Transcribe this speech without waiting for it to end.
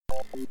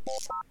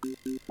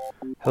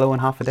Hello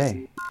and half a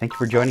day. Thank you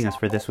for joining us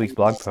for this week's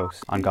blog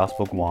post on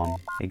Gospel Guam,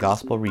 a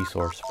gospel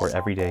resource for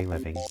everyday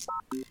living.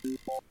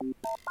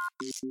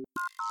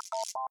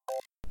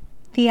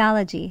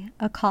 Theology,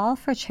 a call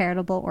for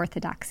charitable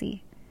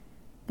orthodoxy.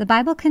 The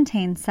Bible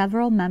contains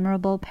several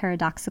memorable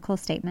paradoxical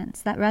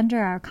statements that render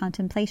our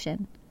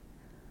contemplation.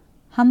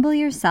 Humble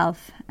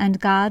yourself, and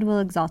God will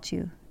exalt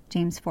you,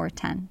 James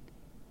 4:10.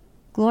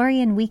 Glory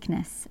in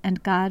weakness,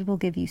 and God will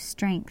give you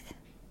strength,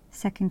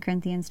 2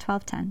 Corinthians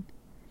 12:10.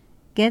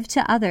 Give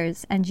to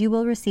others, and you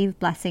will receive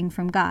blessing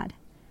from God,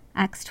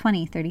 Acts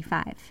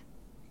 20:35.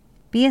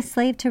 Be a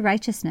slave to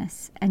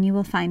righteousness, and you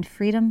will find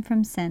freedom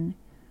from sin,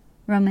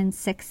 Romans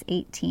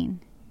 6:18.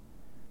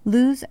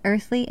 Lose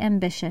earthly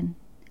ambition,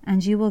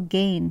 and you will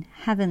gain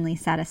heavenly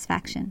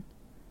satisfaction,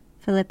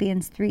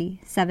 Philippians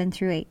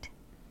 3:7-8.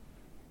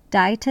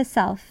 Die to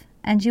self,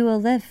 and you will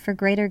live for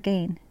greater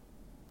gain,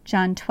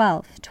 John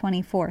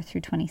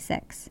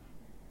 12:24-26.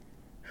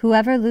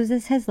 Whoever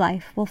loses his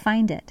life will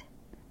find it,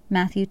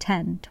 Matthew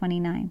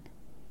 10:29.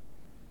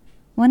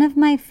 One of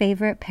my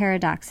favorite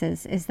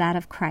paradoxes is that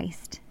of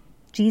Christ.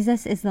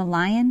 Jesus is the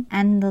lion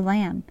and the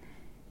lamb.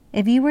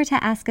 If you were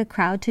to ask a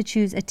crowd to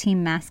choose a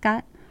team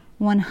mascot,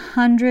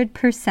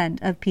 100%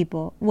 of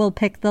people will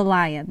pick the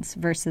lions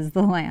versus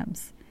the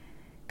lambs.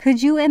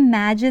 Could you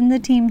imagine the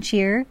team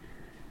cheer?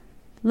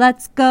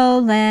 Let's go,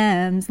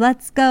 lambs,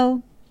 let's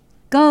go.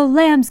 Go,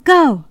 lambs,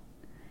 go!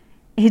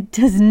 It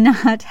does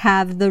not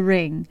have the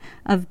ring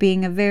of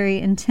being a very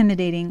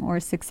intimidating or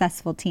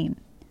successful team.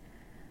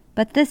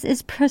 But this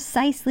is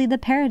precisely the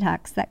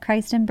paradox that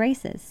Christ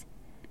embraces.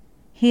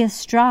 He is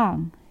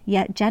strong,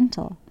 yet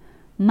gentle,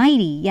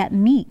 mighty, yet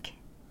meek.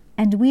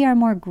 And we are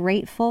more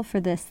grateful for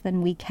this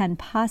than we can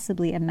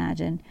possibly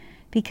imagine,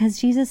 because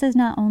Jesus is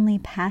not only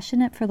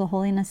passionate for the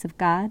holiness of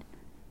God,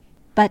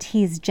 but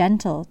he's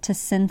gentle to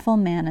sinful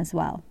man as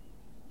well.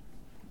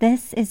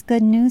 This is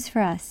good news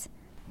for us,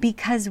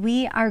 because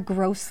we are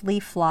grossly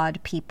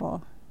flawed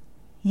people,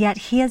 yet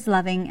he is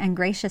loving and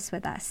gracious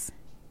with us.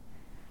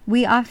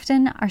 We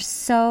often are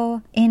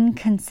so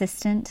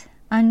inconsistent,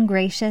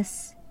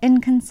 ungracious,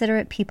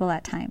 inconsiderate people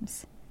at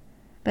times,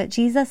 but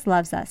Jesus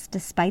loves us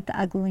despite the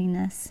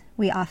ugliness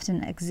we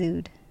often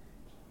exude.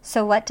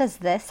 So what does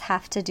this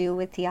have to do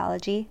with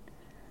theology?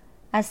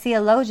 As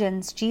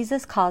theologians,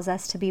 Jesus calls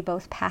us to be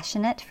both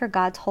passionate for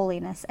God's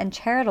holiness and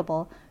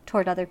charitable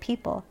toward other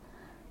people.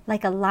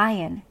 Like a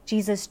lion,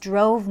 Jesus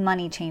drove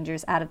money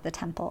changers out of the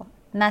temple,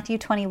 Matthew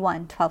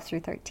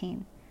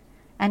 21:12-13,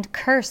 and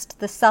cursed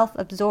the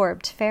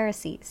self-absorbed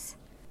Pharisees,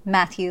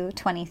 Matthew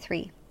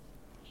 23.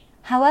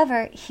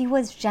 However, he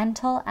was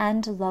gentle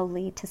and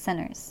lowly to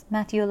sinners,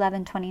 Matthew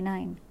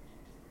 11:29.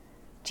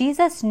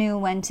 Jesus knew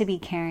when to be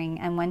caring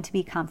and when to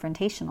be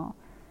confrontational,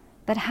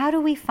 but how do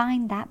we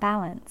find that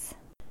balance?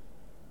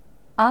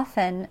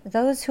 Often,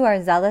 those who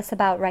are zealous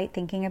about right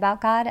thinking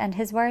about God and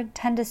his word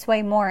tend to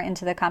sway more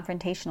into the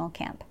confrontational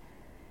camp.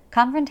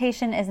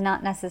 Confrontation is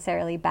not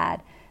necessarily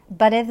bad,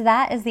 but if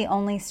that is the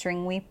only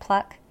string we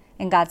pluck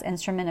in God's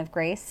instrument of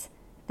grace,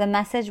 the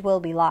message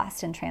will be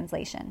lost in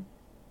translation.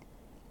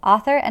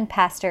 Author and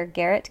pastor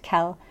Garrett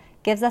Kell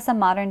gives us a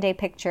modern-day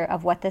picture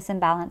of what this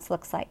imbalance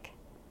looks like.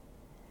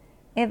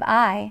 If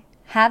I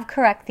have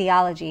correct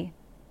theology,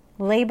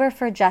 labor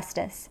for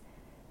justice,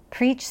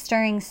 preach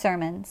stirring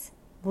sermons,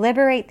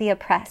 liberate the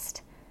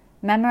oppressed,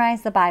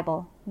 memorize the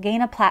Bible,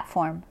 gain a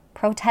platform,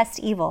 protest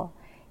evil,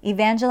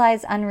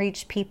 evangelize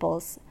unreached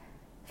peoples,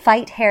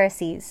 fight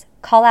heresies,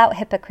 call out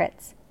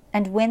hypocrites,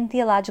 and win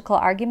theological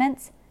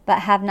arguments, but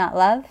have not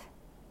love,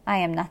 I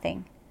am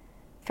nothing.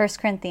 1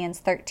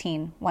 Corinthians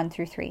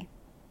 13:1-3.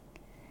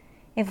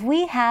 If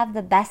we have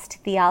the best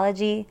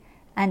theology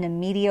and a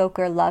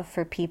mediocre love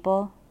for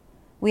people,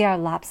 we are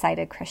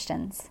lopsided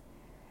Christians.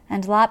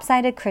 And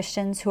lopsided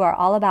Christians who are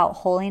all about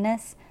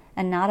holiness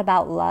and not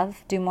about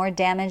love do more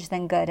damage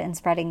than good in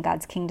spreading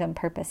God's kingdom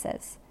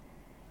purposes.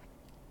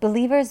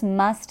 Believers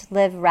must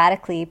live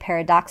radically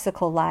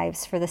paradoxical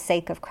lives for the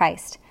sake of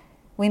Christ.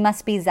 We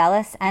must be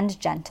zealous and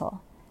gentle,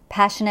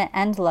 passionate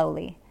and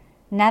lowly,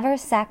 never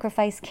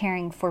sacrifice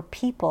caring for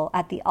people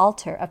at the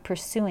altar of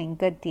pursuing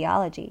good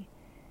theology.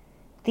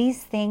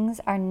 These things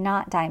are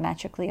not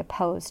diametrically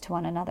opposed to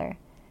one another.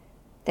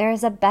 There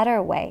is a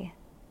better way,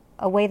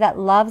 a way that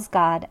loves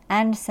God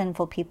and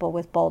sinful people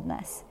with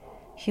boldness,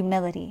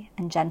 humility,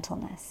 and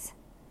gentleness.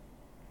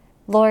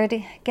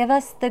 Lord, give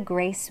us the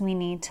grace we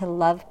need to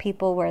love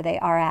people where they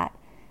are at,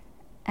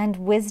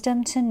 and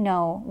wisdom to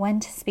know when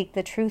to speak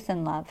the truth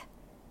in love.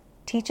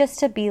 Teach us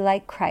to be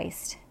like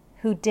Christ,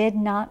 who did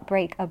not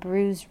break a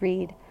bruised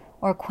reed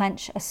or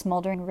quench a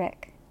smoldering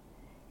wick.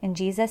 In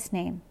Jesus'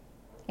 name,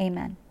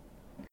 amen.